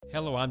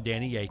Hello, I'm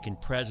Danny Aiken,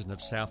 president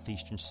of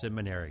Southeastern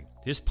Seminary.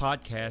 This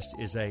podcast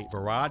is a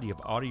variety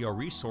of audio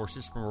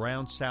resources from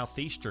around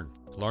Southeastern.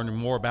 Learning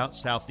more about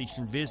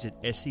Southeastern, visit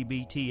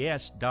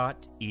sebts.edu.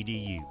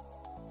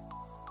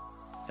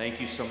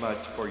 Thank you so much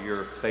for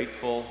your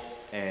faithful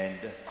and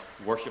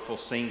worshipful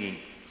singing.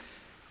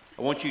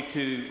 I want you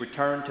to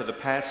return to the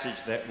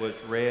passage that was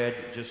read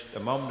just a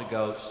moment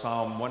ago,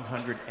 Psalm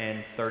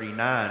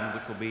 139,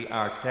 which will be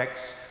our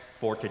text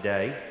for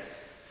today.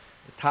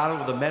 The title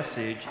of the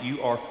message,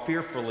 You Are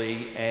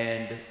Fearfully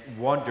and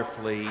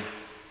Wonderfully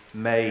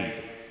Made.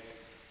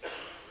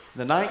 In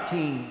the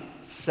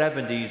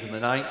 1970s and the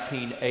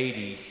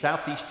 1980s,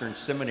 Southeastern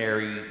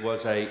Seminary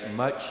was a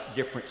much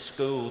different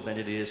school than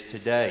it is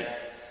today.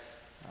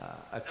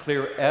 A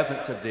clear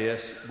evidence of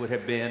this would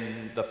have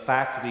been the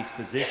faculty's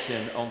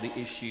position on the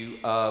issue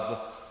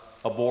of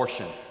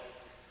abortion.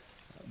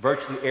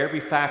 Virtually every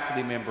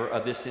faculty member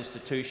of this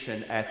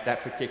institution at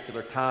that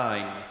particular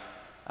time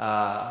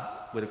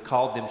would have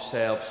called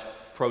themselves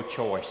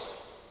pro-choice,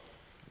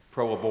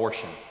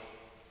 pro-abortion.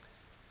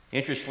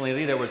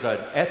 Interestingly, there was an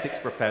ethics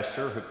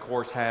professor who, of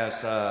course, has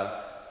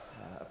a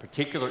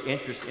particular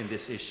interest in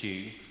this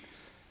issue,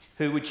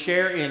 who would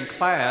share in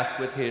class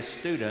with his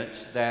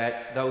students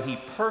that though he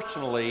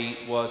personally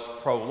was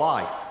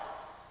pro-life,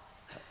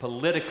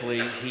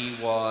 politically he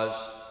was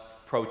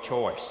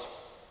pro-choice.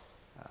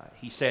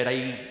 He said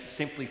he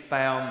simply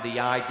found the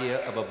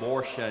idea of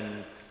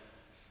abortion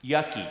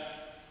yucky,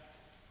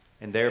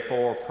 and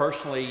therefore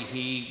personally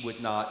he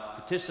would not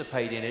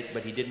participate in it,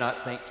 but he did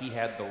not think he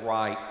had the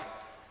right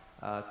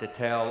to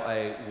tell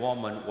a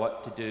woman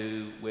what to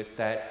do with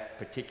that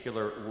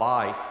particular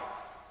life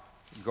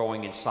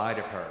growing inside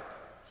of her.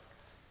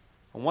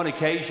 On one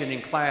occasion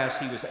in class,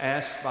 he was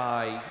asked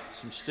by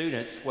some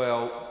students,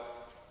 well,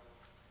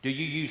 do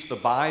you use the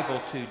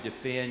Bible to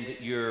defend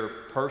your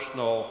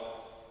personal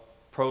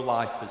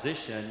pro-life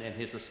position? And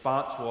his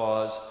response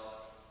was,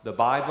 the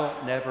Bible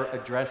never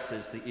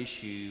addresses the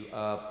issue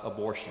of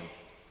abortion.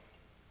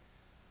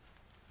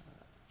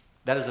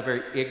 That is a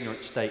very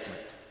ignorant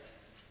statement.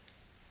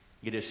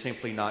 It is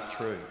simply not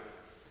true.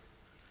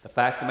 The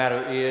fact of the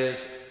matter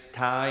is,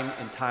 time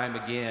and time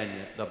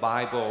again, the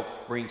Bible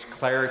brings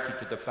clarity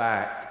to the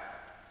fact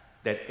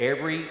that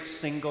every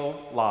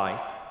single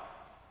life,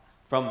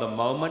 from the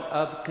moment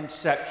of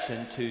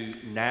conception to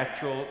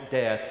natural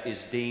death, is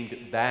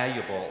deemed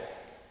valuable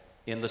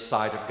in the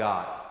sight of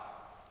God.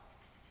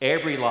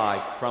 Every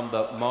life, from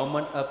the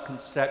moment of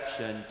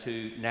conception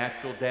to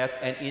natural death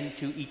and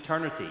into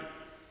eternity,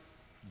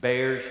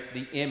 bears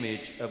the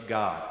image of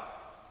God.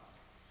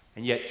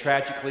 And yet,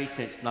 tragically,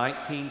 since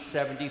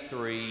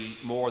 1973,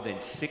 more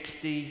than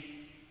 60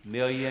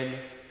 million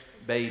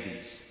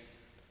babies,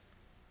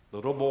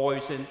 little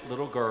boys and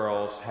little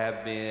girls,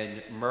 have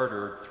been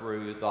murdered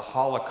through the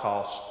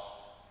Holocaust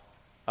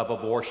of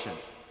abortion.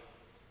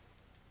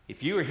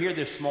 If you are here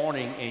this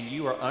morning and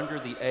you are under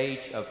the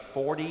age of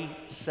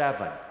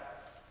 47,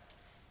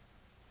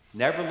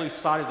 never lose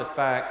sight of the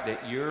fact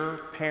that your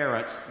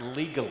parents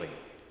legally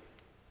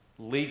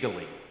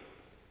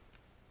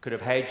could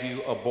have had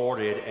you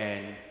aborted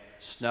and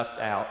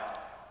snuffed out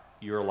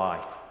your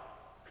life.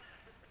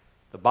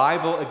 The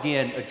Bible,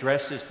 again,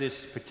 addresses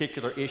this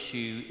particular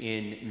issue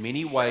in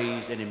many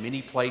ways and in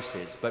many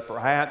places, but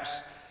perhaps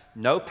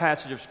no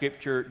passage of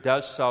Scripture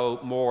does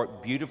so more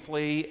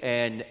beautifully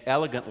and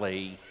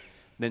elegantly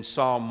than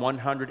Psalm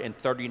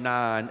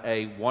 139,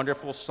 a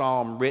wonderful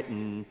psalm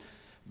written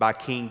by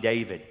King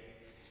David.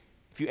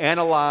 If you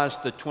analyze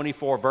the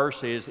 24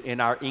 verses in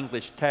our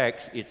English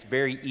text, it's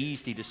very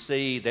easy to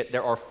see that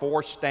there are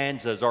 4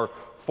 stanzas or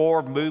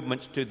 4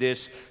 movements to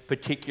this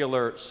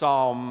particular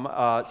psalm,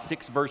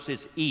 6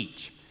 verses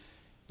each.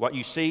 What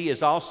you see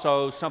is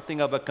also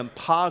something of a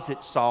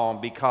composite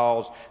psalm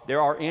because there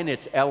are in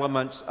its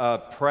elements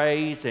of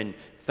praise and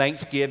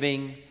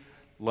thanksgiving,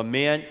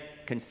 lament,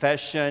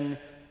 confession,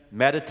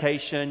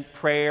 meditation,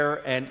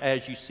 prayer, and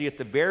as you see at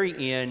the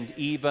very end,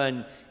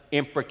 even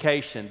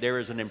imprecation. There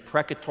is an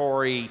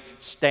imprecatory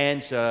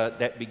stanza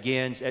that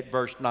begins at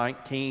verse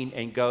 19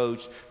 and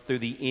goes through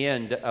the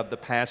end of the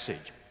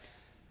passage.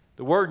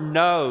 The word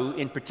no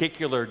in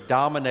particular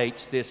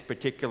dominates this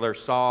particular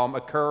psalm,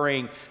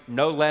 occurring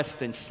no less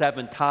than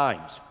 7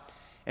 times.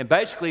 And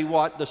basically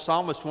what the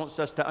psalmist wants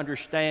us to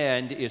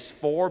understand is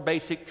 4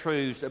 basic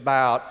truths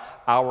about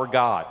our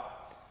God.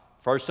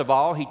 First of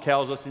all, he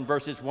tells us in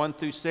verses 1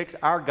 through 6,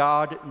 our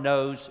God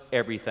knows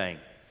everything.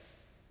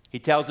 He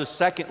tells us,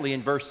 secondly,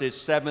 in verses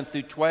 7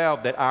 through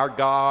 12, that our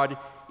God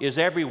is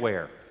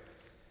everywhere.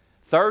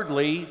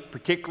 Thirdly,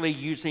 particularly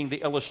using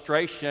the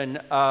illustration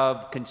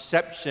of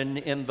conception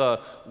in the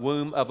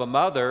womb of a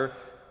mother,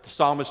 the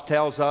psalmist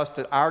tells us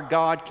that our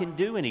God can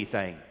do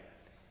anything.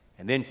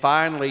 And then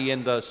finally,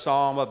 in the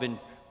psalm of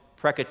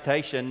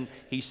imprecation,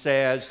 he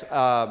says,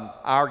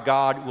 our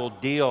God will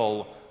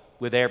deal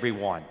with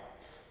everyone.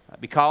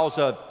 Because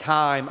of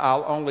time,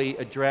 I'll only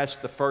address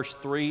the first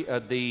 3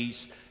 of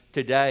these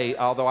today,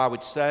 although I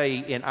would say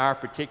in our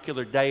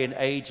particular day and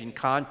age and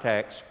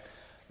context,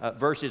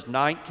 verses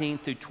 19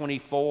 through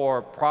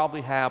 24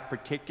 probably have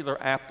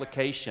particular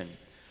application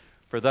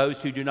for those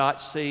who do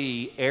not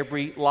see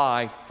every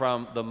life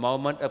from the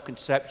moment of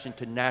conception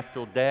to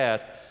natural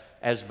death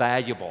as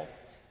valuable.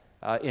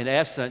 In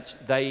essence,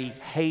 they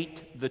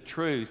hate the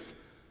truth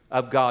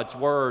of God's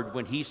word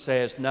when he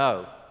says,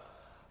 no,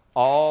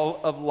 all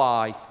of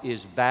life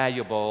is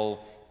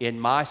valuable in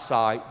my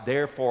sight,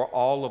 therefore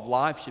all of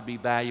life should be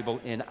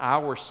valuable in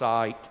our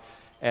sight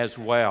as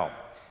well.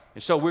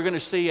 And so we're going to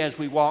see as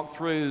we walk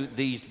through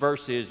these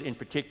verses, in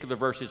particular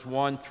verses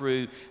 1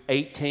 through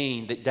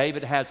 18, that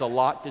David has a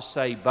lot to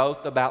say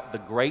both about the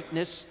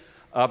greatness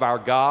of our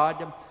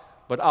God,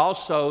 but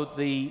also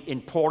the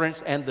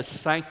importance and the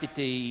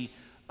sanctity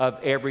of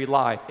every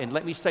life. And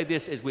let me say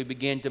this as we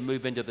begin to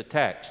move into the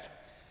text.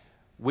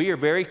 We are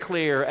very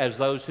clear as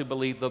those who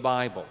believe the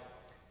Bible.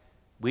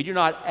 We do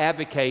not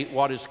advocate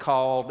what is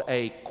called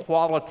a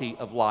quality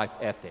of life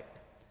ethic.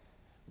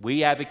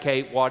 We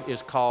advocate what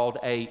is called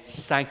a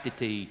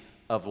sanctity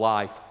of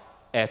life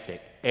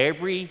ethic.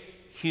 Every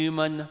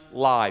human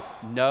life,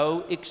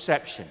 no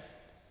exception,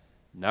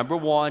 number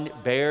one,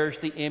 bears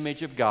the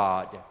image of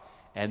God,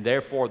 and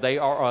therefore they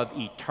are of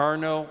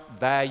eternal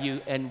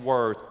value and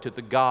worth to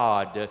the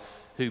God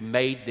who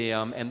made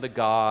them and the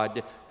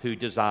God who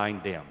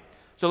designed them.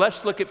 So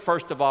let's look at,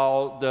 first of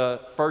all,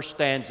 the first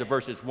stanza,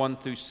 verses 1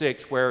 through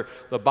 6, where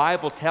the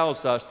Bible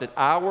tells us that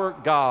our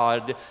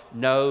God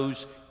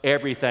knows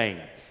everything.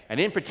 And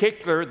in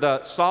particular,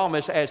 the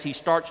psalmist, as he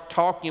starts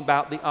talking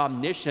about the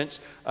omniscience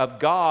of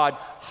God,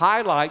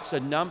 highlights a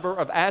number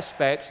of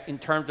aspects in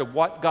terms of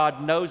what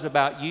God knows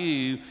about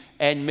you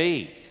and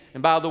me.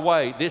 And by the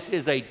way, this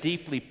is a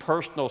deeply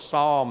personal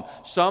psalm.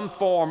 Some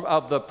form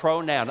of the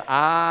pronoun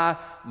I,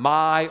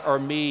 my, or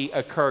me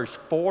occurs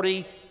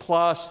 40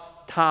 plus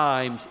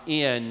times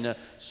in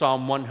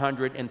Psalm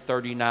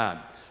 139.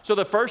 So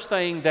the first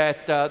thing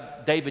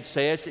that David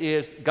says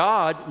is,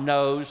 God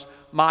knows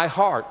my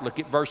heart. Look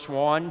at verse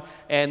 1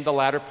 and the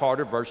latter part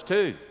of verse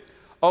 2.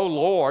 O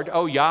Lord,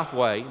 O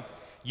Yahweh,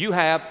 you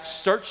have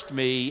searched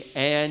me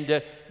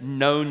and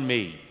known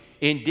me.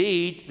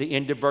 Indeed, the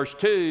end of verse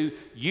 2,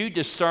 you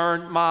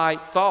discern my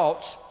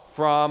thoughts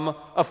from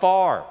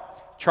afar.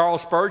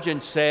 Charles Spurgeon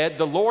said,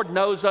 the Lord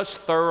knows us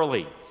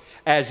thoroughly,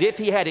 as if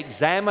he had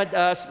examined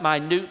us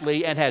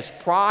minutely and has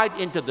pried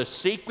into the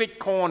secret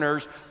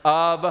corners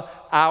of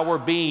our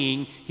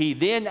being. He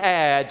then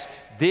adds,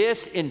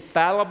 this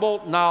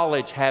infallible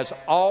knowledge has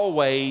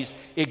always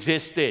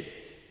existed.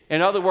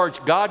 In other words,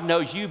 God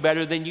knows you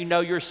better than you know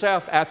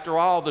yourself. After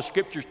all, the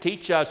scriptures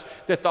teach us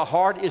that the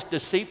heart is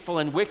deceitful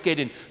and wicked,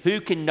 and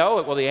who can know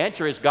it? Well, the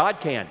answer is God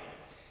can.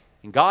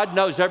 And God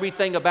knows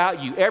everything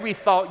about you, every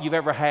thought you've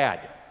ever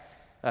had.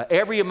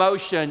 Every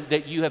emotion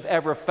that you have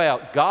ever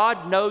felt.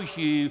 God knows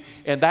you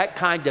in that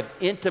kind of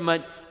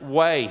intimate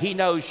way. He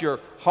knows your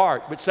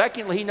heart. But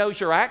secondly, he knows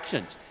your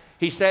actions.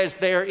 He says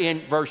there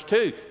in verse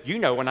 2, you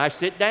know when I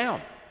sit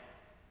down.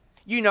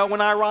 You know when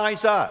I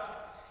rise up.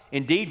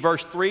 Indeed,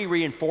 verse 3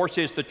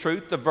 reinforces the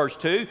truth of verse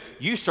 2.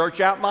 You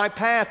search out my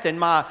path and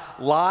my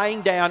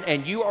lying down,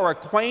 and you are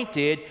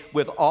acquainted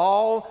with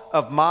all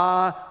of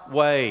my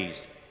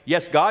ways.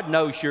 Yes, God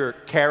knows your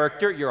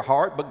character, your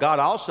heart, but God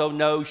also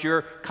knows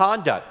your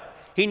conduct.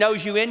 He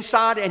knows you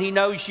inside and he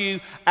knows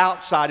you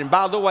outside. And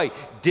by the way,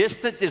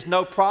 distance is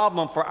no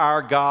problem for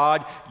our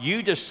God.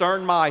 You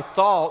discern my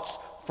thoughts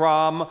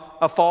from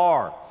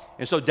afar.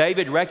 And so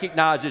David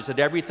recognizes that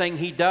everything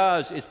he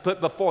does is put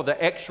before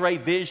the X-ray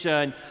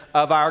vision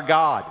of our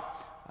God.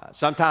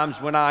 Sometimes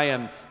when I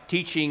am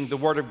teaching the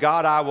Word of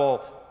God, I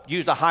will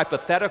use a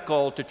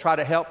hypothetical to try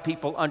to help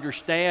people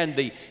understand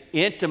the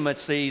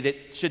intimacy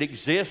that should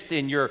exist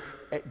in your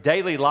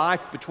daily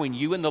life between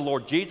you and the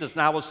Lord Jesus.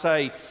 And I will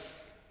say,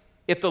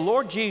 if the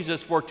Lord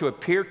Jesus were to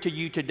appear to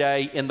you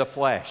today in the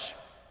flesh,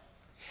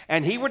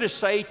 and he were to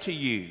say to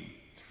you,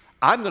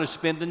 I'm going to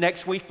spend the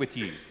next week with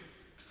you.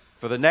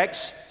 For the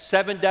next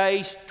 7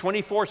 days,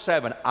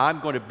 24/7,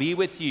 I'm going to be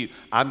with you.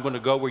 I'm going to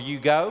go where you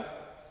go.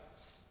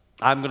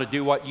 I'm going to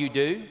do what you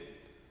do.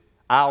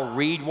 I'll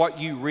read what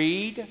you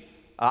read.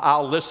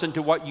 I'll listen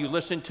to what you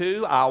listen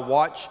to. I'll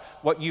watch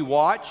what you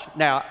watch.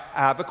 Now,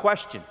 I have a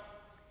question.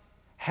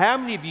 How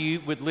many of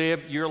you would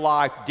live your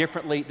life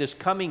differently this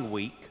coming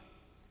week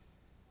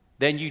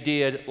than you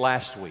did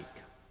last week?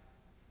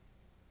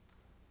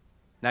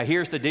 Now,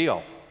 here's the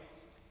deal.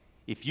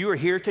 If you are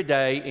here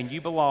today and you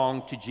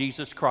belong to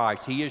Jesus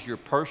Christ, he is your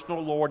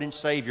personal Lord and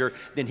Savior,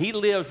 then he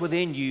lives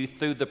within you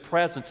through the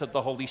presence of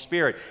the Holy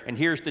Spirit. And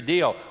here's the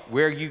deal.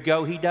 Where you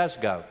go, he does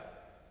go.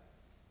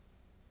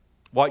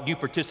 What you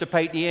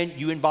participate in,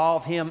 you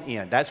involve him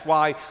in. That's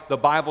why the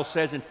Bible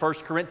says in 1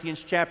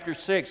 Corinthians chapter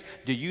 6,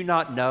 do you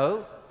not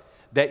know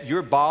that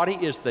your body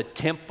is the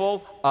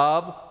temple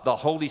of the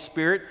Holy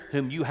Spirit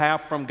whom you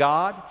have from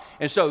God?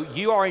 And so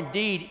you are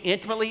indeed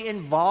intimately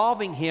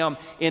involving him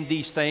in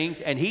these things,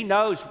 and he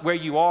knows where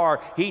you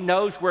are. He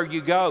knows where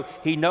you go.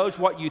 He knows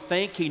what you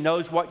think. He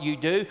knows what you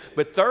do.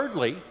 But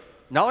thirdly,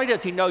 not only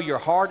does he know your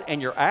heart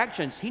and your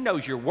actions, he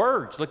knows your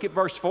words. Look at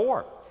verse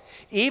 4.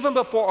 Even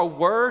before a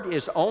word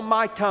is on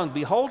my tongue,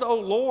 behold, O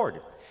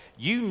Lord,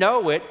 you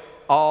know it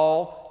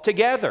all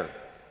together.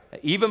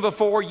 Even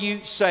before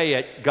you say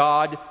it,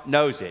 God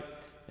knows it.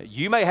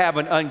 You may have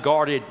an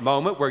unguarded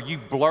moment where you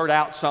blurt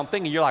out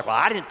something and you're like, well,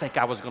 I didn't think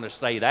I was going to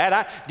say that.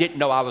 I didn't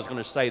know I was going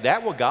to say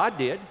that. Well, God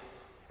did.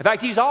 In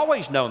fact, He's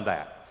always known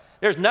that.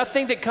 There's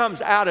nothing that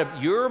comes out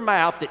of your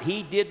mouth that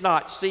He did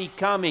not see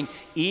coming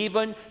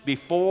even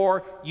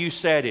before you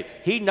said it.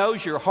 He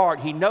knows your heart.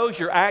 He knows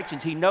your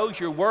actions. He knows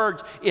your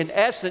words. In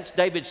essence,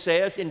 David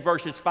says in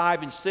verses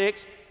 5 and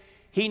 6,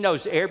 He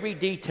knows every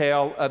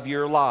detail of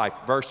your life.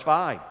 Verse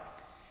 5,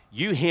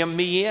 you hem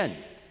me in.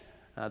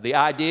 The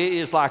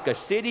idea is like a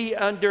city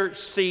under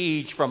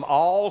siege from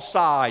all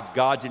sides.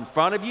 God's in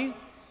front of you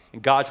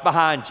and God's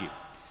behind you.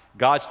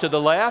 God's to the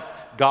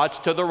left, God's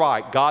to the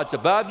right. God's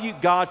above you,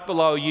 God's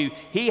below you.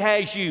 He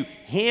has you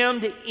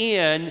hemmed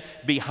in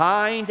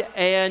behind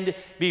and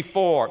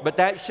before. But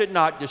that should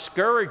not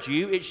discourage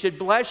you. It should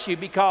bless you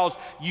because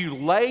you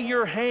lay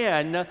your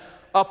hand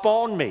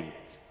upon me.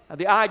 Now,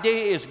 the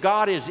idea is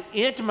God is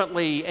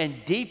intimately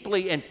and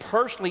deeply and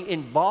personally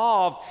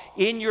involved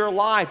in your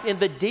life, in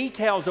the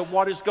details of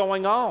what is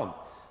going on.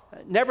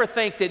 Never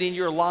think that in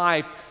your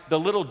life the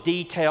little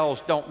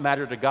details don't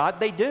matter to God.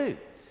 They do.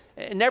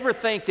 Never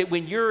think that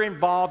when you're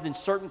involved in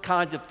certain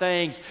kinds of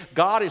things,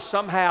 God is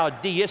somehow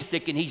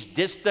deistic and He's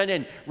distant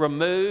and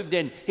removed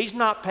and He's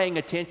not paying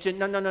attention.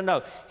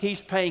 No.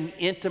 He's paying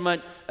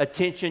intimate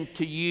attention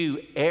to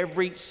you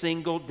every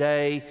single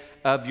day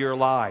of your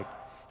life.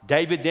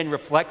 David then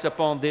reflects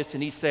upon this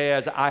and he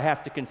says, I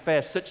have to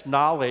confess, such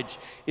knowledge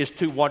is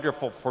too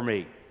wonderful for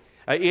me.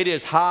 It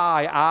is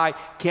high, I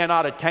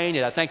cannot attain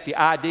it. I think the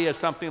idea is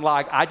something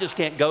like, I just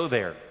can't go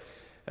there.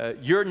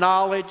 Your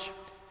knowledge,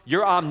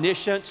 your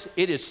omniscience,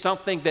 it is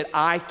something that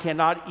I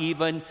cannot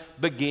even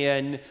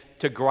begin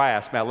to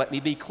grasp. Now, let me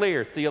be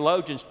clear.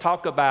 Theologians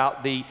talk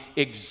about the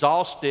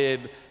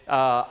exhaustive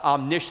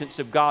omniscience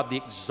of God,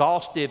 the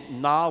exhaustive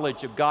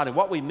knowledge of God. And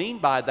what we mean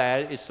by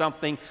that is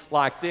something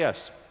like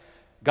this.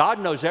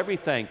 God knows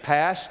everything,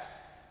 past,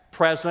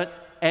 present,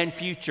 and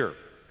future.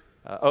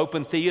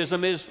 Open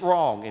theism is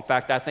wrong. In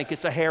fact, I think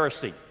it's a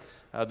heresy.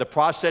 The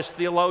process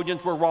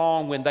theologians were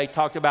wrong when they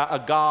talked about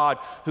a God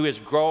who is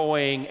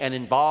growing and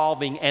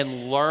evolving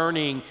and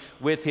learning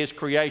with His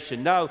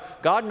creation. No,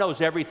 God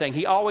knows everything.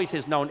 He always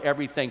has known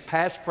everything,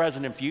 past,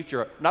 present, and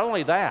future. Not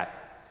only that,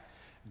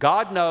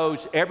 God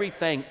knows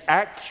everything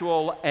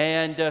actual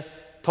and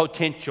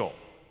potential.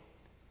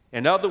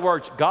 In other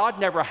words, God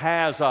never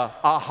has a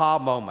aha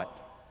moment.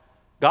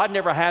 God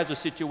never has a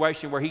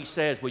situation where He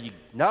says, well, you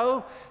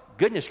know,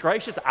 goodness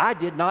gracious, I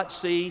did not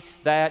see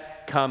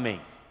that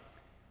coming.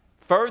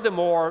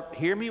 Furthermore,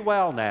 hear me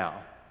well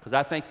now, because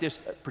I think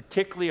this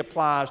particularly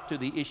applies to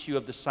the issue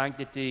of the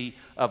sanctity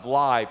of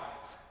life.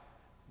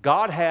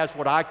 God has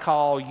what I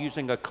call,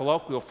 using a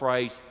colloquial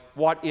phrase,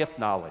 what-if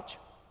knowledge.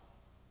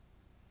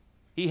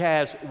 He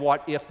has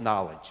what-if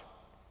knowledge.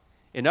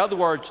 In other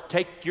words,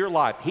 take your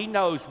life. He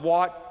knows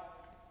what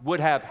would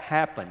have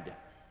happened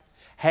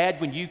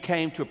had when you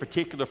came to a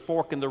particular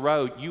fork in the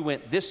road, you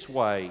went this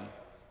way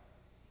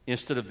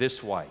instead of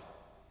this way.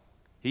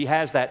 He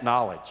has that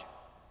knowledge.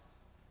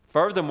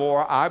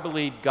 Furthermore, I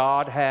believe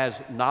God has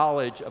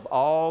knowledge of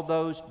all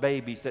those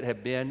babies that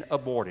have been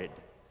aborted.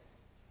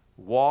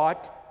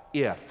 What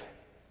if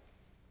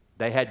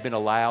they had been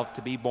allowed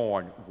to be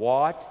born?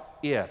 What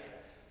if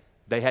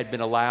they had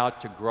been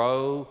allowed to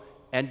grow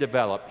and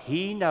develop?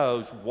 He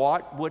knows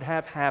what would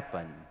have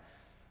happened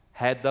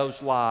had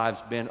those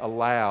lives been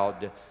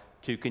allowed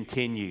to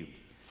continue.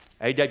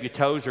 A.W.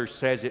 Tozer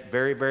says it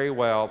very, very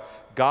well.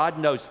 God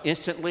knows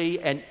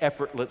instantly and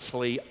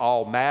effortlessly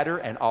all matter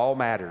and all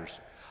matters,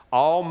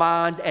 all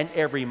mind and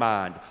every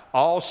mind,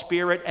 all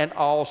spirit and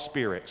all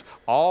spirits,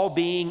 all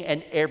being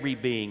and every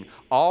being,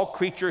 all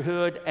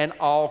creaturehood and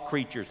all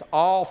creatures,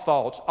 all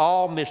thoughts,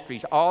 all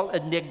mysteries, all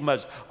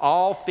enigmas,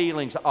 all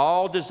feelings,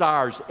 all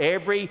desires,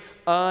 every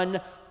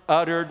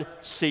unuttered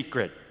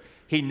secret.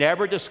 He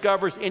never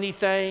discovers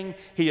anything.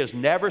 He is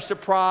never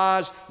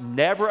surprised,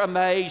 never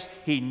amazed.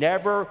 He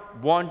never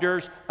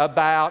wonders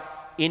about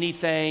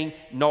anything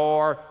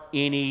nor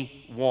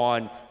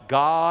anyone.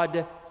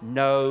 God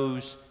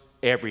knows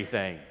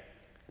everything.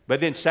 But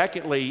then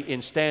secondly,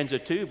 in stanza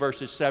 2,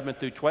 verses 7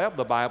 through 12,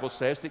 the Bible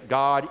says that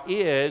God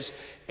is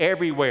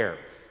everywhere.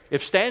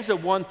 If stanza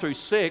 1 through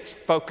 6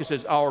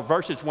 focuses, or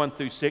verses 1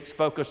 through 6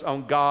 focus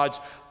on God's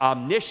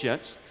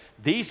omniscience,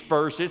 these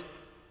verses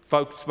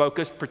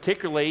focus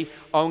particularly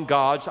on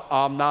God's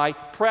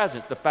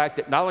omnipresence. The fact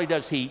that not only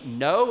does He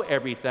know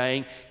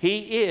everything,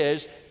 He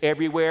is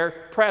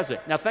everywhere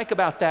present. Now think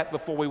about that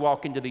before we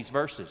walk into these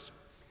verses.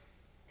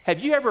 Have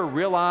you ever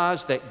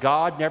realized that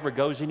God never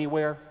goes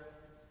anywhere?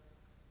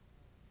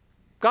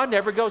 God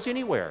never goes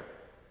anywhere.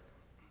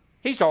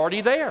 He's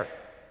already there.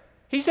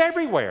 He's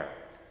everywhere.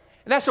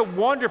 And that's a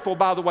wonderful,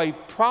 by the way,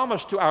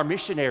 promise to our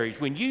missionaries.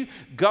 When you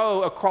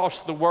go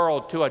across the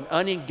world to an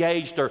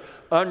unengaged or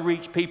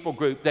unreached people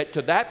group, that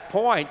to that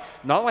point,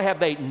 not only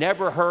have they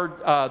never heard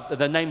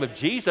the name of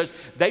Jesus,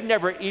 they've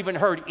never even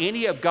heard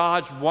any of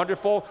God's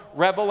wonderful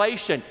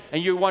revelation.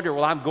 And you wonder,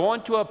 well, I'm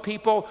going to a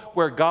people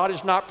where God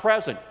is not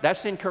present.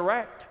 That's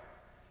incorrect.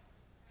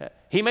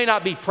 He may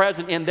not be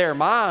present in their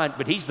mind,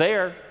 but He's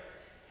there.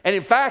 And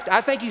in fact,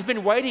 I think He's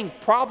been waiting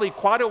probably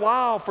quite a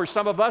while for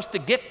some of us to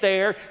get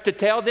there to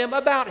tell them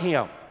about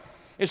Him.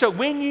 And so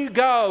when you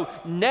go,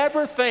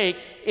 never think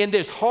in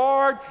this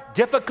hard,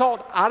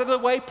 difficult,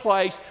 out-of-the-way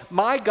place,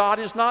 my God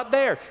is not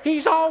there.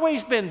 He's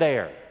always been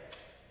there.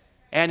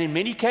 And in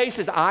many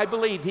cases, I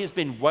believe He's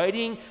been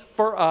waiting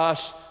for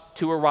us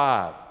to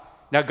arrive.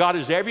 Now, God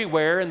is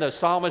everywhere, and the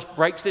psalmist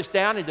breaks this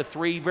down into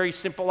three very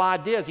simple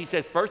ideas. He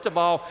says, first of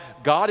all,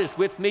 God is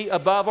with me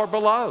above or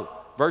below.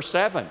 Verse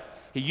 7.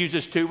 He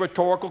uses two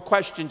rhetorical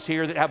questions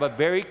here that have a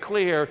very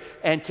clear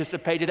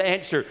anticipated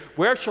answer.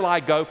 Where shall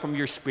I go from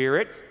your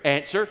spirit?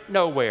 Answer,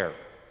 nowhere.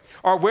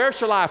 Or where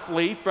shall I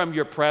flee from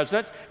your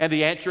presence? And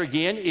the answer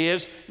again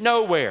is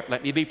nowhere.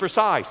 Let me be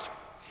precise.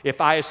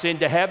 If I ascend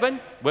to heaven,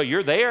 well,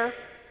 you're there.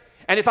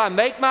 And if I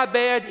make my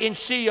bed in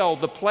Sheol,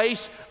 the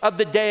place of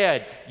the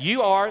dead,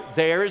 you are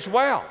there as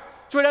well.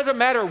 So it doesn't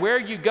matter where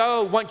you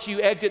go once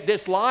you exit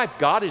this life.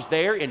 God is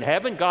there in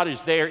heaven. God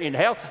is there in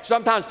hell.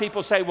 Sometimes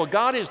people say, well,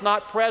 God is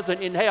not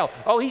present in hell.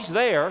 Oh, He's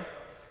there.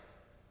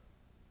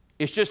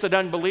 It's just that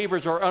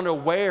unbelievers are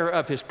unaware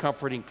of His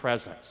comforting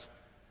presence.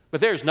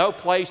 But there's no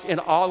place in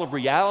all of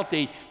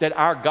reality that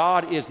our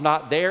God is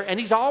not there, and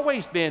He's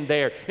always been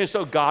there. And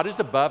so God is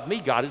above me,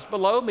 God is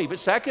below me. But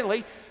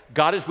secondly,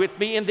 God is with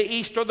me in the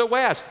east or the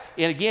west.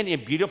 And again,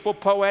 in beautiful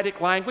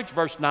poetic language,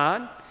 verse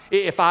 9,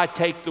 if I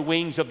take the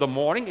wings of the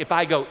morning, if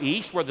I go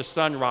east where the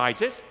sun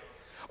rises,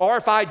 or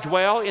if I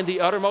dwell in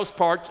the uttermost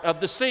parts of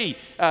the sea,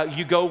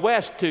 you go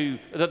west to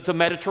the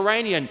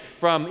Mediterranean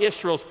from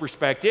Israel's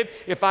perspective.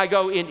 If I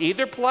go in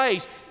either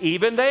place,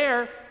 even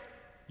there,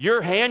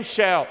 your hand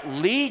shall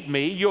lead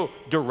me, you'll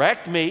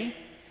direct me,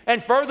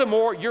 and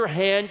furthermore, your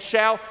hand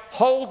shall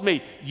hold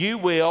me. You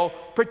will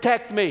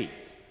protect me.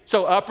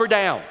 So up or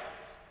down,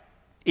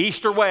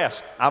 east or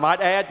west, I might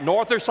add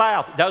north or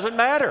south, it doesn't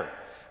matter.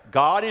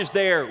 God is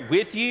there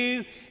with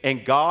you,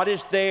 and God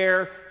is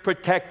there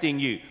protecting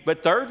you.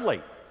 But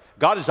thirdly,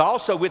 God is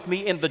also with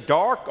me in the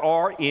dark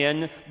or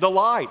in the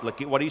light.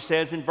 Look at what He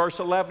says in verse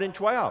 11 and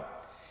 12.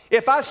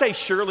 If I say,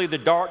 surely the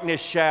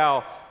darkness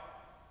shall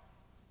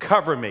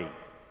cover me,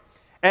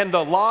 and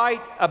the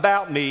light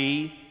about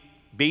me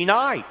be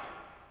night.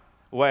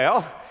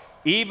 Well,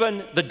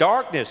 even the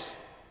darkness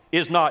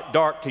is not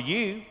dark to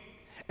you.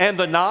 And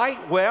the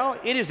night, well,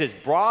 it is as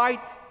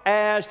bright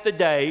as the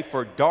day,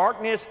 for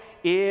darkness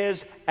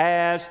is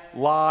as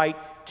light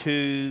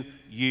to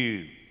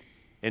you.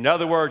 In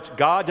other words,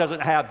 God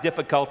doesn't have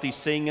difficulty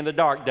seeing in the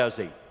dark, does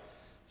He?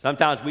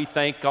 Sometimes we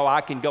think, oh,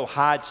 I can go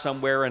hide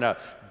somewhere in a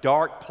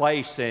dark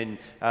place and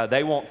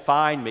they won't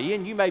find me.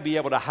 And you may be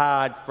able to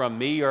hide from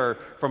me or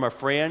from a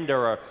friend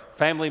or a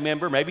family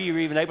member. Maybe you're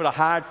even able to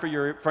hide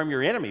from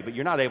your enemy, but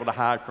you're not able to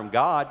hide from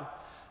God.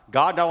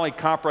 God not only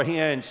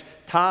comprehends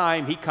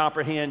time, He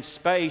comprehends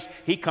space,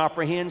 He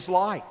comprehends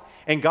light.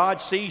 And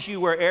God sees you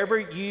wherever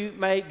you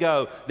may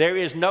go. There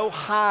is no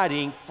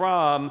hiding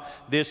from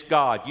this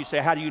God. You say,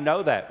 how do you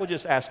know that? Well,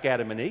 just ask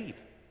Adam and Eve.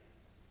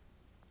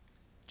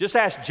 Just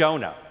ask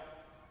Jonah.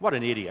 What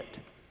an idiot.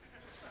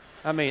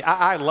 I mean,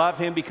 I love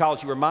him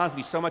because he reminds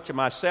me so much of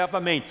myself. I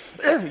mean,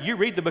 you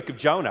read the book of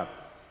Jonah.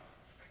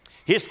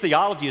 His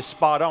theology is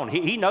spot on.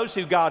 He knows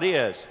who God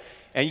is,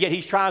 and yet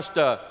he tries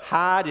to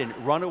hide and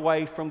run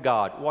away from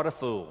God. What a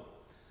fool.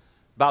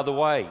 By the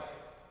way,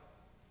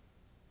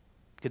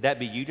 could that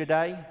be you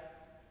today?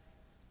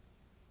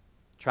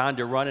 Trying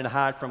to run and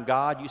hide from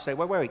God? You say,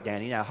 wait,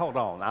 Danny, now hold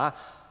on.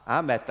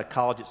 I'm at the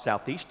college at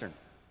Southeastern.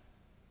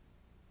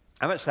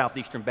 I'm at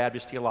Southeastern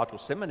Baptist Theological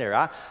Seminary.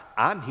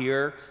 I'm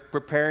here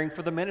preparing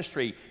for the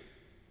ministry.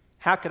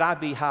 How could I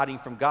be hiding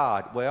from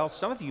God? Well,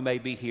 some of you may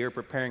be here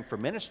preparing for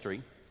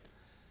ministry,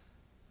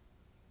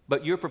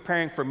 but you're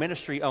preparing for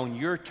ministry on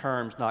your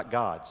terms, not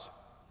God's.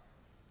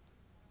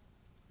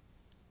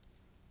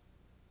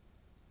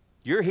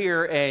 You're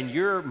here and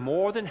you're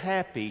more than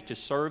happy to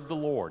serve the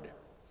Lord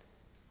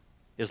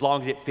as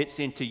long as it fits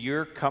into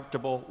your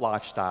comfortable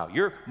lifestyle.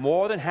 You're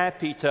more than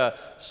happy to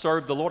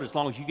serve the Lord as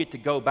long as you get to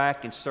go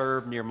back and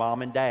serve near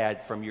mom and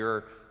dad from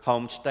your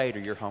home state or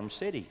your home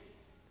city.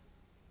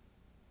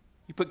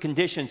 You put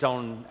conditions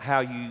on how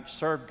you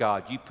serve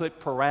God. You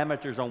put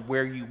parameters on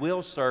where you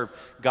will serve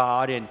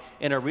God. And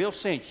in a real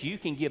sense, you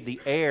can give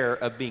the air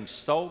of being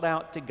sold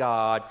out to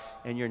God,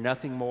 and you're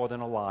nothing more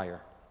than a liar.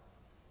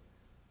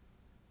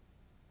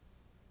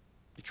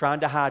 You're trying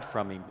to hide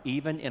from Him,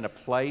 even in a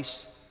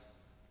place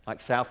like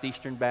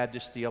Southeastern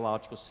Baptist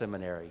Theological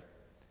Seminary.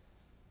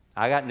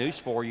 I got news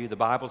for you. The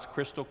Bible's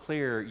crystal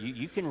clear.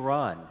 You can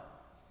run,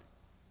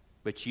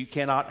 but you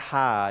cannot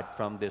hide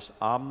from this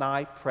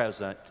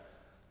omnipresent,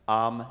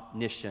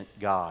 omniscient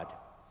God.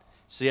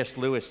 C.S.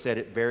 Lewis said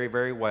it very,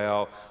 very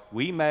well.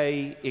 We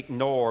may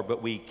ignore,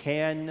 but we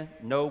can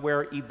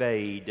nowhere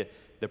evade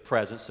the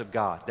presence of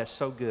God. That's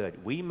so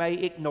good. We may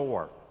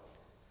ignore,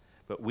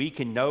 but we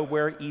can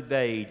nowhere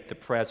evade the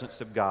presence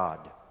of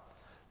God.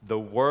 The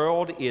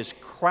world is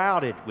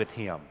crowded with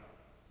him.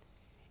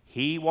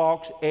 He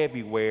walks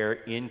everywhere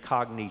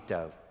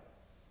incognito.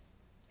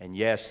 And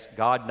yes,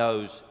 God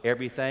knows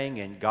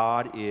everything, and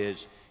God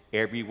is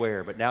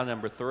everywhere. But now,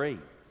 number 3,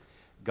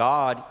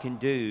 God can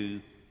do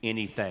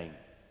anything.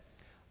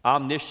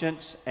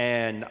 Omniscience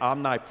and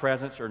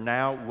omnipresence are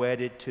now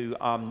wedded to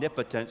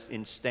omnipotence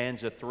in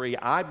stanza 3.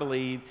 I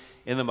believe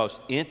in the most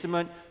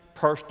intimate,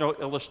 personal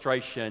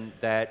illustration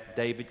that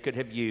David could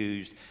have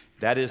used.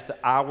 That is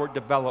our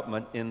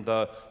development in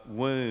the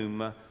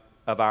womb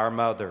of our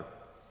mother.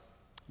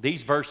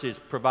 These verses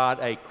provide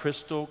a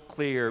crystal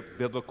clear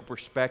biblical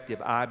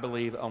perspective, I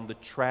believe, on the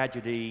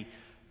tragedy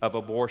of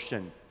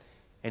abortion.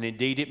 And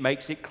indeed, it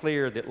makes it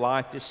clear that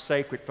life is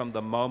sacred from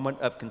the moment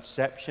of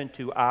conception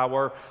to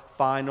our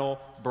final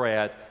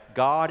breath.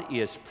 God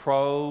is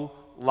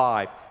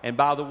pro-life. And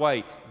by the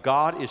way,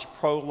 God is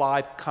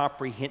pro-life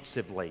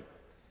comprehensively.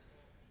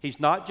 He's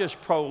not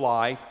just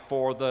pro-life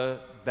for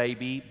the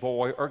baby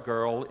boy or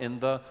girl in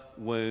the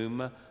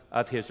womb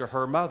of his or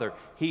her mother.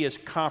 He is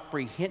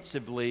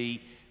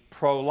comprehensively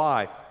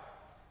pro-life.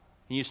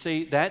 And you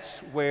see, that's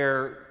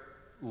where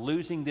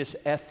losing this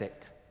ethic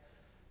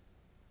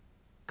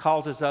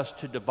causes us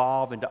to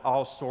devolve into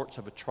all sorts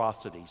of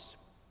atrocities.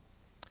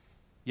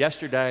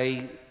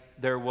 Yesterday,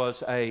 there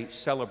was a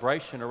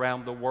celebration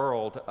around the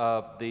world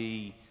of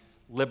the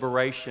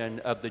liberation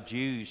of the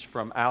Jews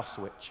from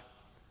Auschwitz.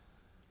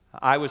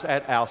 I was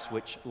at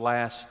Auschwitz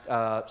last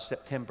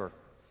September.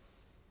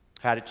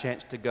 Had a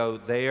chance to go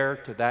there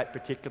to that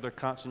particular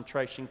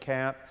concentration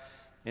camp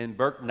in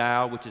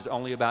Birkenau, which is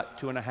only about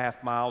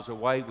 2.5 miles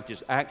away, which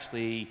is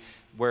actually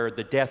where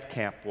the death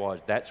camp was.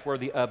 That's where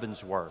the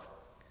ovens were.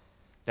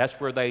 That's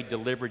where they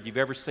delivered. You've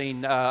ever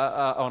seen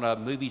on a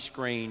movie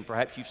screen,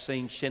 perhaps you've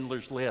seen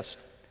Schindler's List.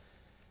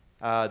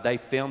 They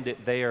filmed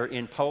it there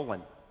in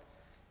Poland.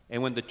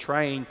 And when the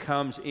train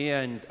comes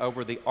in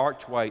over the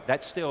archway,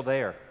 that's still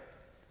there.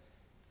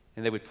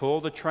 And they would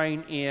pull the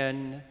train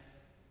in,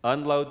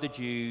 unload the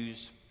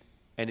Jews,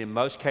 and in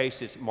most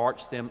cases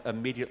march them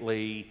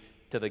immediately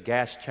to the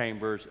gas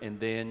chambers and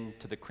then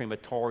to the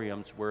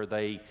crematoriums where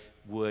they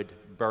would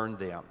burn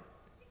them.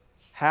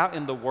 How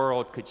in the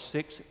world could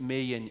 6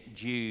 million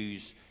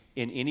Jews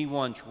in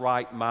anyone's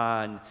right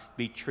mind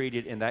be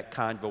treated in that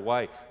kind of a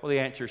way? Well, the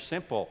answer is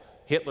simple.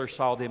 Hitler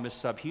saw them as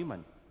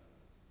subhuman.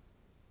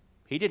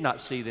 He did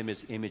not see them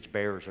as image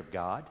bearers of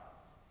God.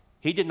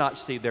 He did not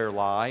see their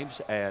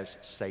lives as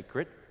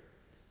sacred.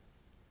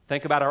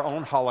 Think about our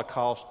own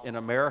Holocaust in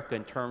America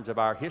in terms of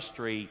our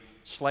history,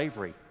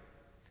 slavery.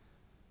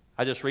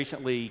 I just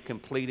recently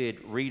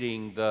completed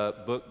reading the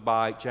book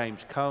by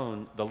James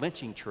Cone, The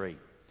Lynching Tree.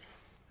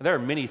 There are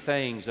many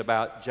things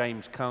about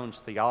James Cone's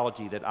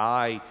theology that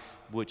I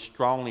would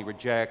strongly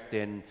reject,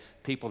 and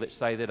people that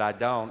say that I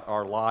don't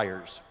are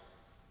liars.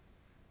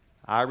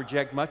 I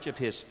reject much of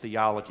his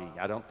theology.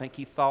 I don't think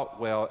he thought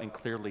well and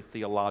clearly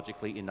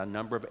theologically in a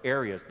number of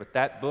areas, but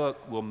that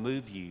book will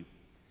move you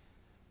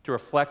to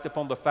reflect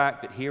upon the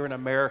fact that here in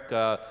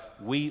America,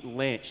 we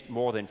lynched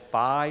more than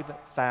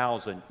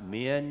 5,000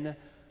 men,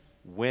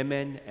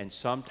 women, and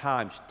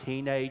sometimes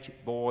teenage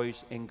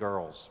boys and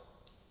girls.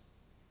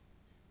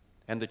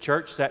 And the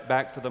church sat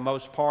back for the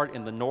most part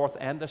in the North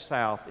and the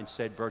South and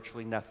said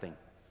virtually nothing.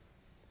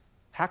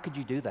 How could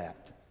you do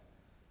that?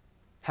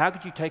 How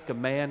could you take a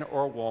man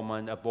or a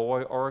woman, a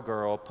boy or a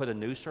girl, put a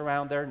noose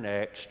around their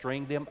neck,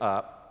 string them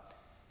up,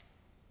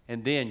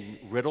 and then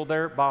riddle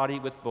their body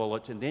with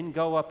bullets, and then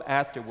go up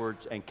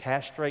afterwards and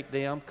castrate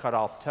them, cut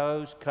off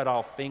toes, cut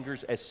off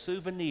fingers as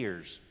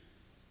souvenirs?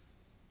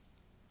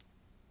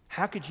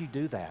 How could you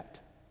do that?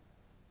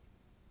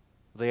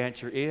 The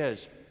answer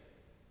is,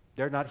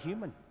 they're not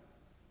human.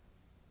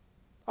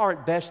 Or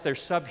at best, they're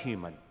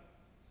subhuman.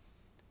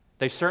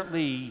 They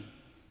certainly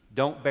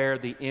don't bear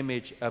the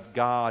image of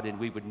God, and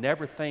we would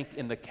never think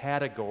in the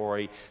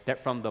category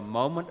that from the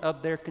moment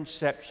of their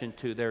conception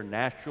to their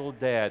natural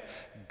death,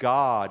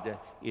 God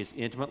is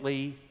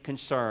intimately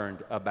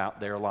concerned about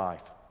their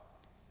life.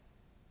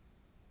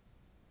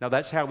 Now,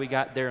 that's how we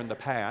got there in the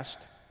past,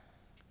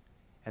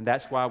 and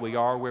that's why we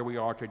are where we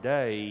are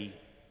today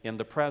in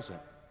the present.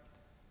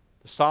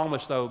 The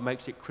psalmist, though,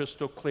 makes it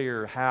crystal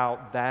clear how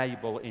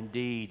valuable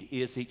indeed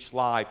is each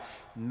life,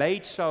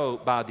 made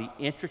so by the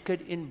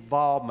intricate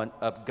involvement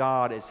of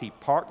God as He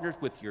partners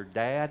with your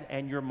dad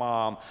and your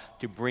mom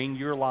to bring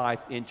your life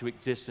into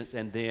existence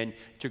and then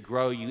to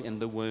grow you in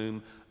the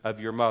womb of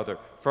your mother.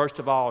 First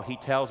of all, He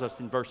tells us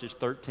in verses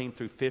 13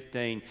 through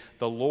 15,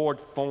 the Lord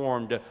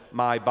formed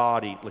my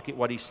body. Look at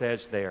what He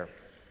says there.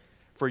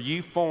 For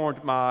you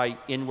formed my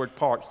inward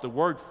parts. The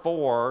word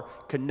for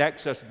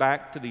connects us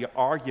back to the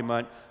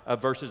argument of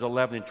verses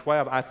 11 and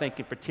 12. I think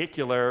in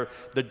particular,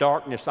 the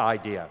darkness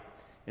idea.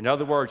 In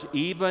other words,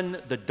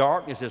 even the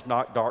darkness is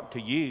not dark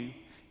to you.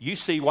 You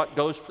see what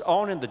goes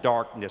on in the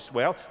darkness.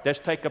 Well, let's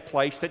take a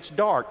place that's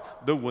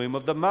dark, the womb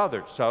of the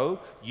mother. So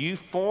you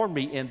formed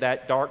me in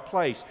that dark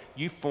place.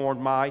 You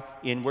formed my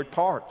inward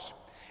parts.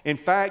 In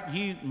fact,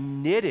 you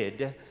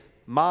knitted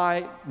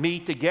me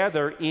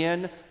together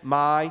in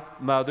my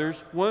mother's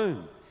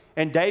womb.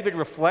 And David,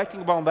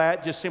 reflecting upon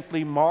that, just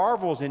simply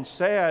marvels and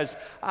says,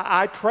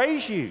 I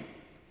praise you,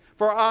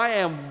 for I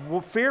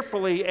am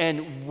fearfully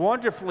and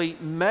wonderfully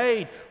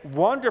made.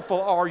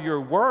 Wonderful are your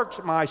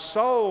works. My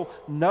soul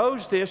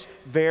knows this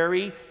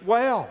very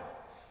well.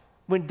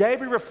 When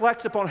David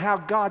reflects upon how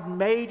God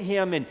made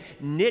him and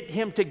knit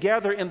him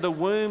together in the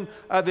womb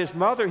of his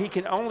mother, he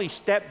can only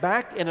step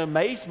back in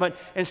amazement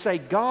and say,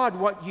 God,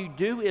 what you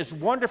do is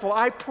wonderful.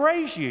 I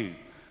praise you,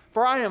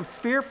 for I am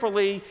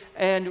fearfully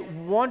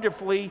and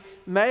wonderfully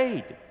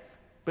made.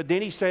 But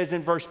then he says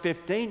in verse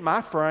 15,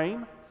 my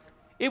frame,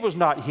 it was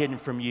not hidden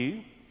from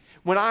you.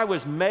 When I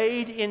was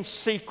made in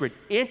secret,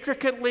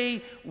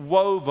 intricately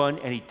woven,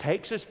 and he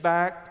takes us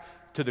back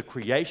to the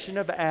creation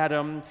of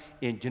Adam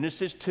in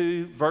Genesis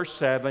 2, verse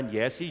 7.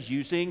 Yes, he's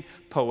using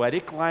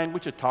poetic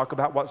language to talk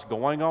about what's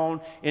going on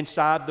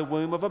inside the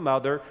womb of a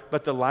mother,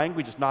 but the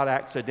language is not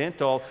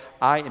accidental.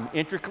 I am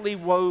intricately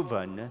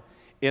woven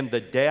in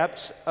the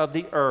depths of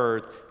the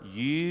earth.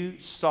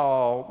 You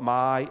saw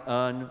my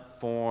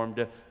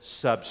unformed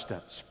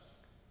substance.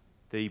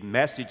 The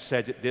Message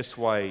says it this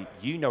way: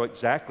 you know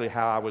exactly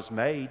how I was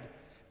made,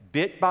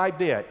 bit by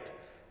bit,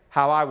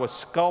 how I was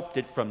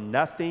sculpted from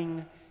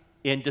nothing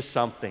into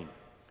something.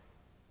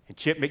 And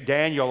Chip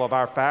McDaniel of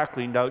our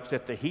faculty notes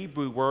that the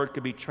Hebrew word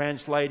could be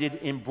translated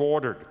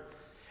embroidered,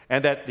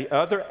 and that the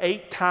other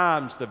 8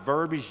 times the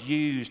verb is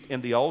used in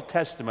the Old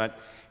Testament,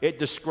 it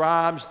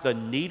describes the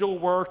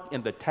needlework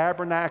in the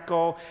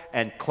tabernacle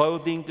and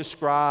clothing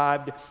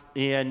described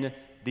in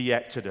the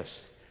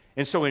Exodus.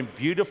 And so in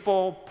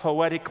beautiful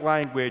poetic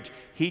language,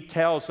 he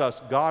tells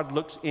us God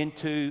looks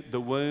into the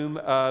womb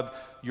of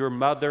your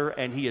mother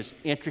and he is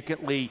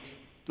intricately,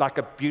 like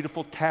a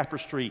beautiful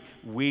tapestry,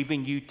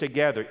 weaving you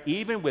together,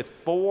 even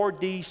with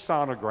 4D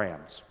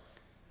sonograms.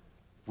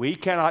 We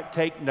cannot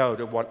take note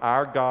of what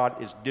our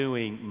God is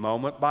doing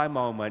moment by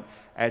moment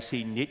as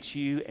he knits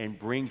you and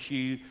brings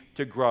you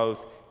to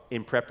growth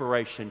in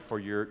preparation for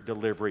your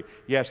delivery.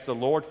 Yes, the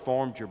Lord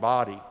formed your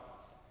body,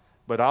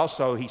 but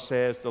also he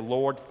says the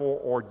Lord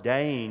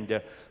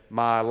foreordained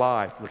my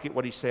life. Look at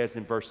what he says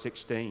in verse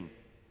 16.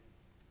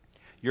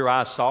 Your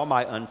eyes saw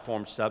my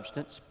unformed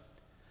substance,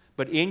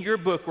 but in your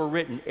book were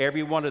written,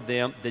 every one of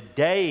them, the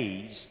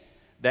days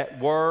that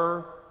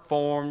were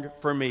formed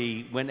for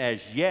me, when as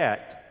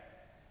yet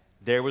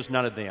there was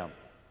none of them.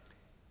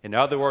 In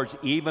other words,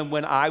 even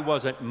when I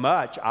wasn't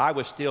much, I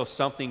was still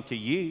something to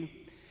you.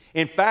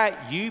 In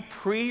fact, you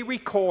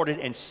pre-recorded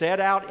and set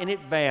out in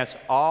advance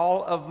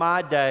all of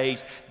my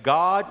days.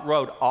 God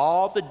wrote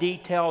all the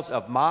details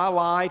of my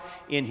life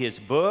in his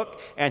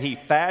book, and he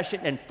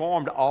fashioned and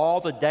formed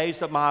all the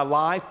days of my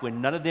life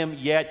when none of them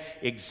yet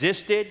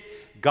existed.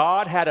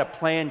 God had a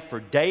plan for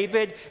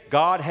David,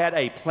 God had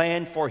a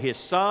plan for his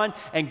son,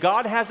 and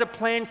God has a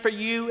plan for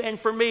you and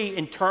for me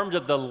in terms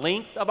of the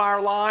length of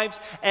our lives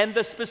and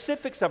the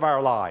specifics of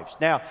our lives.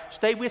 Now,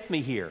 stay with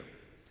me here.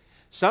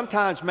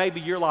 Sometimes maybe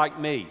you're like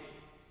me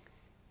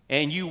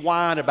and you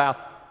whine about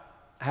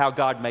how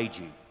God made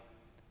you.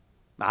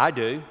 I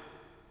do.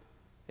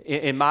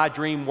 In my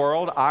dream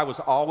world, I was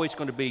always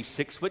going to be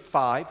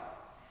 6'5".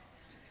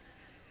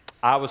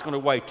 I was going to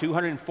weigh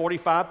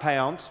 245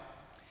 pounds,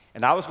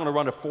 and I was going to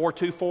run a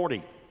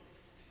 4.240.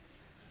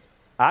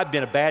 I'd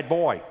been a bad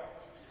boy.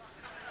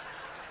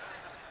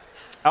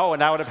 Oh,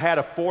 and I would have had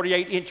a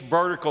 48-inch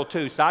vertical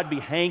too, so I'd be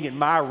hanging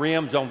my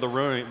rims on the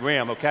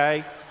rim,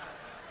 okay?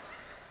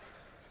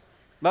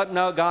 But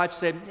no, God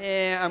said,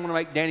 I'm going to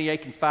make Danny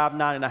Aiken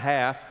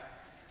 5'9.5".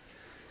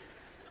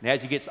 And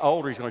as he gets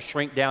older, he's going to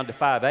shrink down to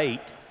 5'8".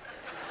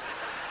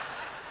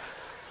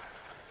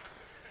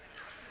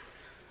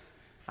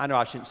 I know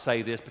I shouldn't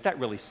say this, but that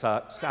really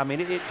sucks. I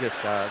mean, it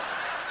just does.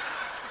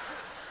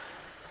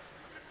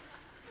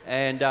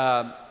 And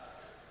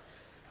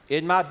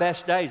in my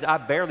best days, I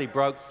barely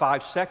broke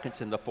 5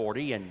 seconds in the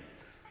 40, and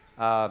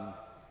I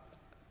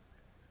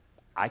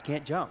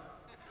can't jump.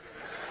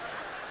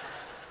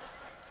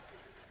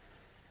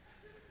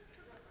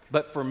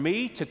 But for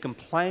me to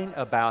complain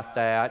about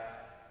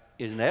that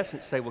is, in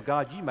essence, say, well,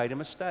 God, you made a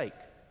mistake.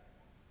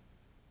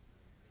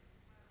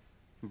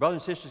 And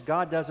brothers and sisters,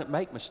 God doesn't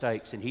make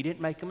mistakes, and he didn't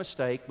make a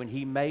mistake when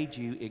he made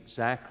you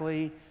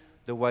exactly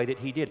the way that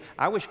he did.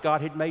 I wish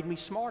God had made me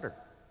smarter.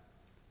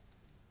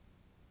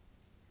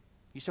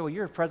 You say, well,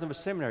 you're a president of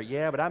a seminary.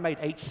 Yeah, but I made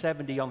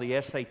 870 on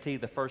the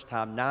SAT the first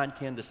time,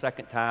 910 the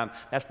second time.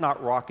 That's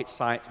not rocket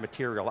science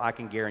material, I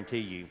can guarantee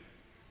you.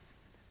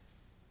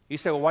 You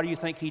say, well, why do you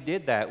think he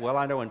did that? Well,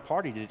 I know in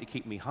part he did it to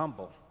keep me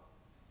humble.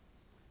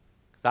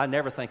 I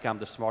never think I'm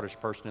the smartest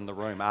person in the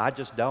room. I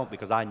just don't,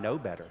 because I know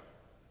better.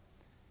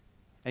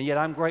 And yet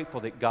I'm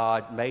grateful that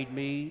God made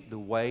me the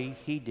way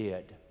he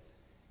did,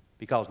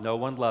 because no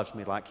one loves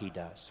me like he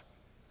does.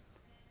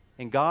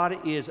 And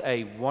God is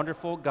a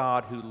wonderful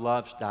God who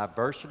loves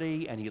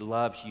diversity and He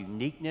loves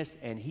uniqueness,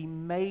 and He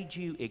made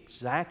you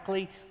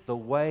exactly the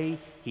way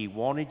He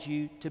wanted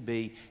you to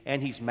be,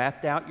 and He's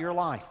mapped out your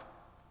life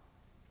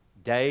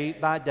day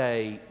by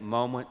day,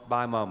 moment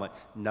by moment.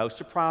 No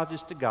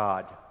surprises to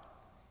God.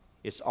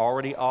 It's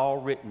already all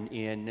written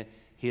in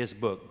His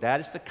book.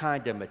 That is the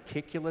kind of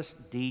meticulous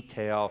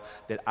detail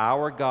that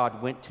our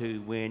God went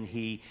to when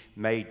He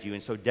made you.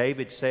 And so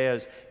David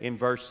says in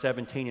verse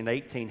 17 and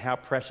 18, "How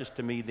precious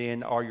to me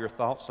then are your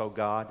thoughts, O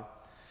God.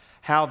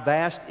 How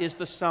vast is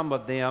the sum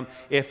of them.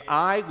 If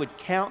I would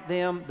count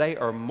them, they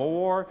are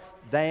more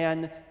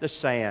than the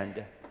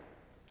sand.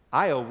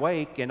 I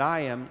awake and I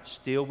am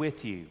still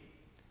with you."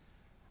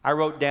 I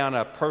wrote down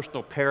a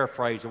personal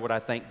paraphrase of what I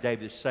think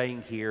David is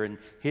saying here, and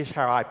here's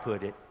how I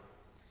put it.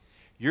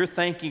 Your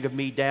thinking of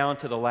me down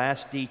to the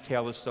last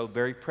detail is so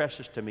very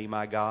precious to me,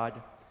 my God.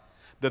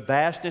 The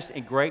vastness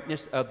and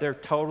greatness of their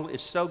total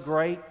is so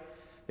great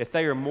that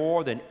they are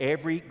more than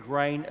every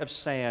grain of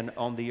sand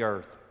on the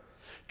earth.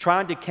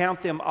 Trying to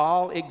count them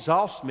all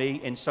exhausts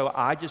me, and so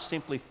I just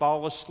simply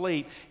fall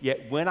asleep.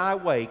 Yet when I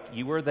wake,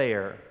 you are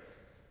there,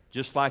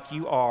 just like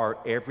you are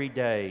every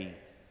day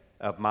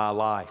of my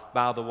life.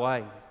 By the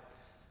way,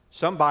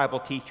 some Bible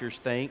teachers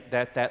think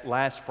that that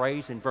last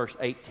phrase in verse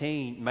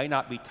 18 may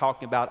not be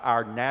talking about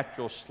our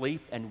natural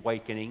sleep and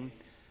wakening,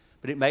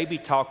 but it may be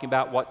talking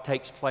about what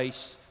takes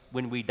place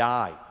when we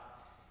die.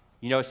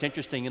 You know, it's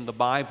interesting in the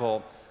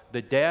Bible,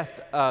 the death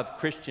of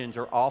Christians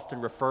are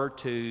often referred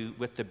to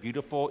with the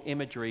beautiful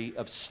imagery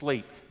of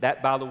sleep.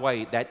 That, by the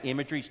way, that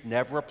imagery is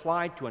never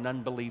applied to an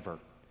unbeliever.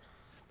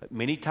 But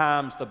many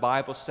times the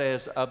Bible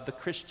says of the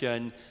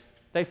Christian,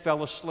 they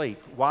fell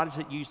asleep. Why does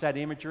it use that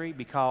imagery?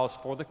 Because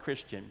for the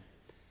Christian,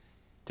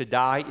 to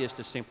die is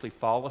to simply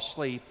fall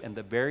asleep and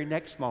the very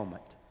next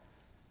moment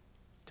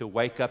to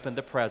wake up in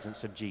the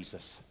presence of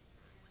Jesus.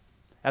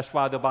 That's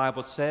why the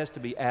Bible says to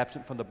be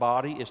absent from the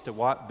body is to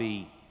what?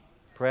 Be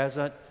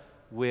present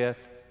with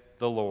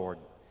the Lord.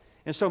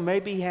 And so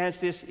maybe He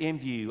has this in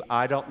view.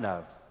 I don't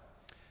know.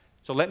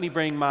 So let me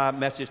bring my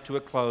message to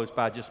a close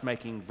by just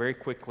making very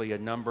quickly a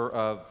number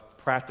of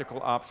practical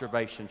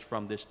observations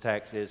from this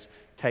text as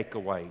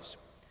takeaways.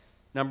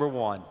 Number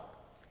one,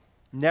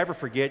 never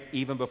forget,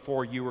 even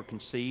before you were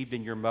conceived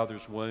in your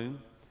mother's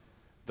womb,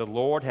 the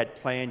Lord had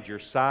planned your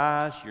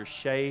size, your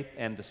shape,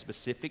 and the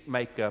specific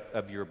makeup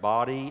of your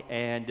body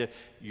and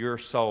your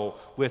soul.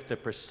 With the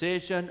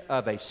precision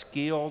of a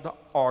skilled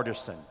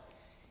artisan,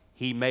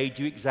 He made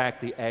you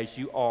exactly as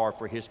you are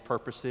for His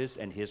purposes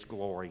and His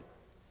glory.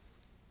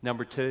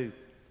 Number two,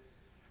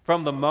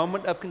 from the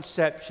moment of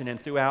conception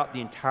and throughout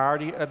the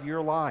entirety of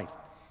your life,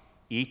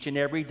 each and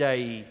every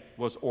day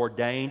was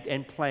ordained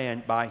and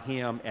planned by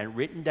Him and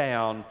written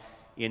down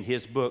in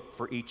His book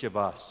for each of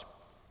us.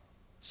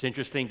 It's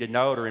interesting to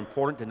note, or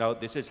important to note,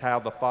 this is how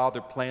the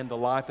Father planned the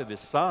life of His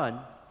Son,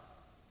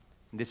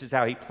 and this is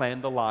how He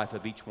planned the life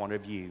of each one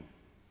of you.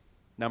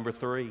 Number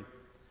three,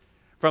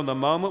 from the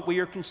moment we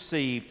are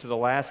conceived to the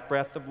last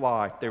breath of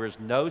life, there is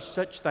no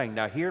such thing,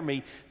 now hear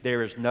me,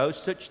 there is no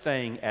such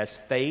thing as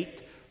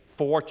fate,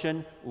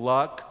 fortune,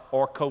 luck,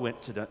 or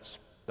coincidence.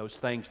 Those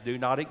things do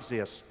not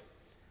exist.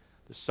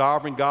 The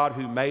sovereign God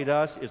who made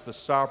us is the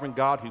sovereign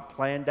God who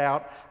planned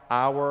out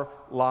our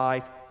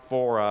life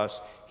for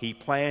us. He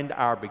planned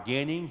our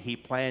beginning, He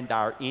planned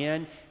our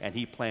end, and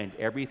He planned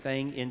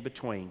everything in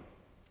between.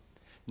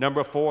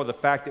 Number four, the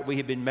fact that we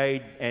have been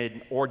made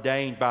and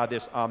ordained by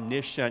this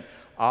omniscient,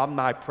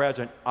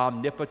 omnipresent,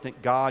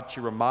 omnipotent God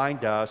should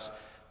remind us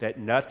that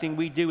nothing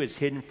we do is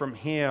hidden from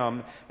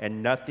Him,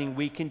 and nothing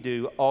we can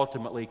do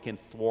ultimately can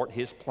thwart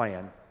His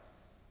plan.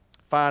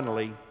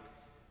 Finally,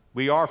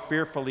 we are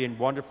fearfully and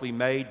wonderfully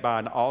made by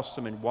an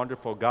awesome and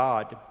wonderful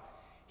God.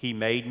 He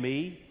made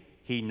me,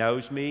 He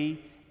knows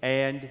me,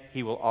 and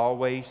He will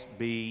always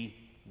be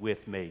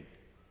with me.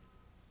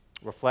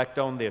 Reflect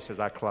on this as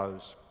I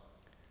close.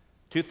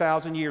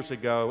 2,000 years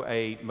ago,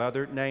 a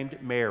mother named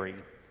Mary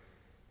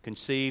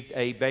conceived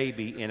a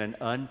baby in an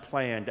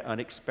unplanned,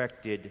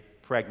 unexpected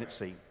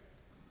pregnancy.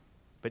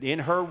 But in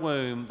her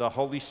womb, the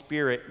Holy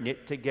Spirit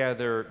knit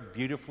together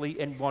beautifully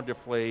and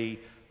wonderfully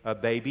a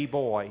baby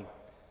boy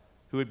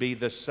who would be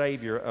the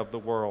Savior of the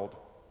world.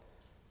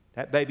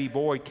 That baby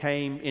boy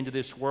came into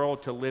this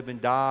world to live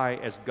and die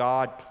as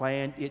God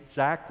planned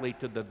exactly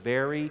to the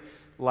very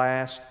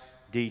last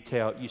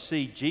detail. You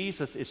see,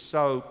 Jesus is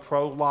so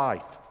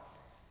pro-life.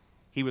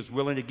 He was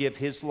willing to give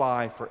His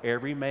life for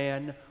every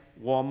man,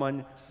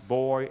 woman,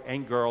 boy,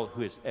 and girl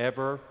who has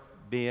ever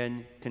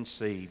been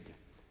conceived.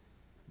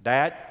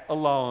 That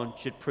alone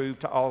should prove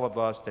to all of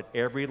us that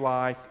every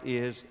life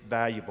is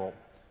valuable.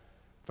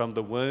 From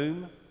the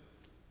womb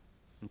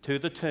to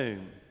the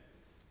tomb,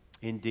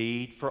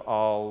 indeed for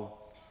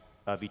all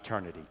of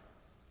eternity.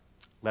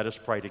 Let us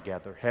pray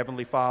together.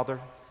 Heavenly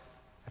Father,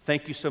 I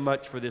thank You so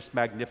much for this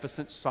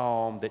magnificent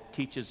psalm that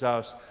teaches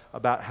us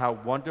about how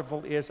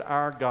wonderful is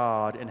our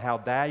God and how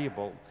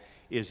valuable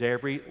is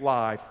every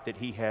life that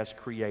He has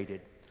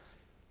created.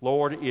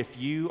 Lord, if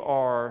You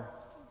are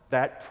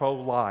that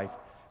pro-life,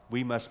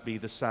 we must be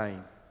the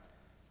same.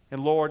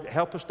 And Lord,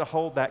 help us to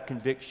hold that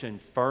conviction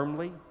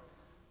firmly,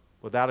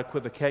 without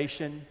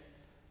equivocation,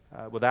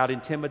 without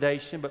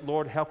intimidation. But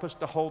Lord, help us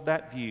to hold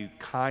that view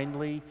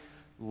kindly,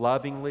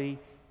 lovingly,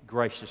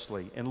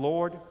 graciously. And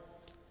Lord,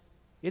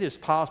 it is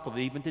possible that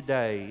even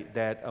today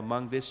that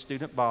among this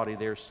student body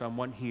there's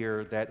someone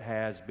here that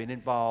has been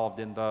involved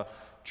in the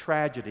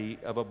tragedy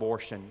of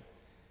abortion.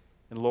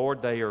 And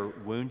Lord, they are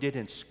wounded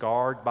and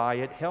scarred by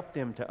it. Help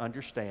them to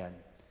understand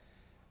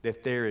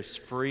that there is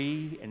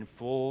free and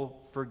full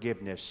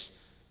forgiveness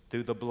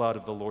through the blood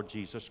of the Lord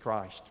Jesus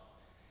Christ.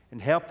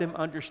 And help them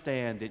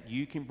understand that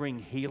you can bring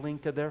healing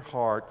to their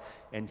heart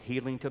and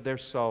healing to their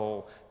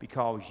soul,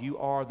 because you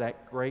are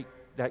that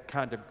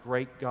kind of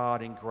great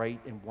God and great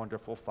and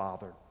wonderful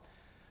Father.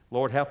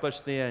 Lord, help us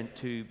then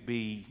to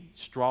be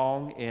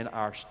strong in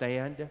our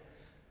stand,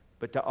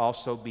 but to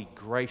also be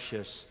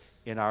gracious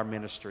in our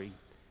ministry.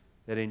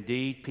 That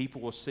indeed people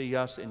will see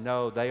us and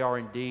know they are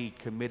indeed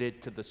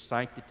committed to the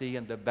sanctity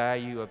and the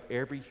value of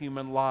every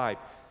human life,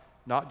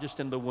 not just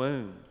in the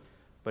womb,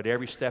 but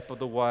every step of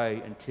the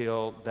way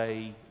until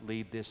they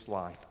leave this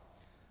life.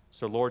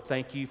 So Lord,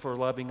 thank you for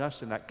loving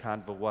us in that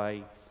kind of a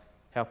way.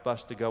 Help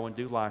us to go and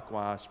do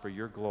likewise for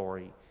your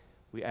glory.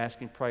 We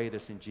ask and pray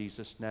this in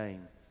Jesus'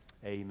 name.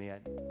 Amen.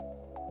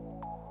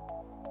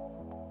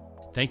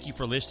 Thank you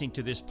for listening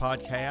to this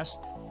podcast.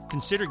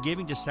 Consider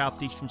giving to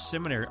Southeastern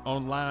Seminary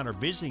online or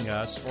visiting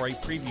us for a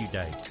preview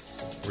day.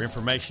 For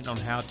information on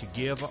how to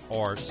give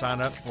or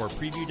sign up for a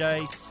preview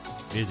day,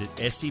 visit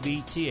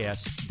sebts.edu.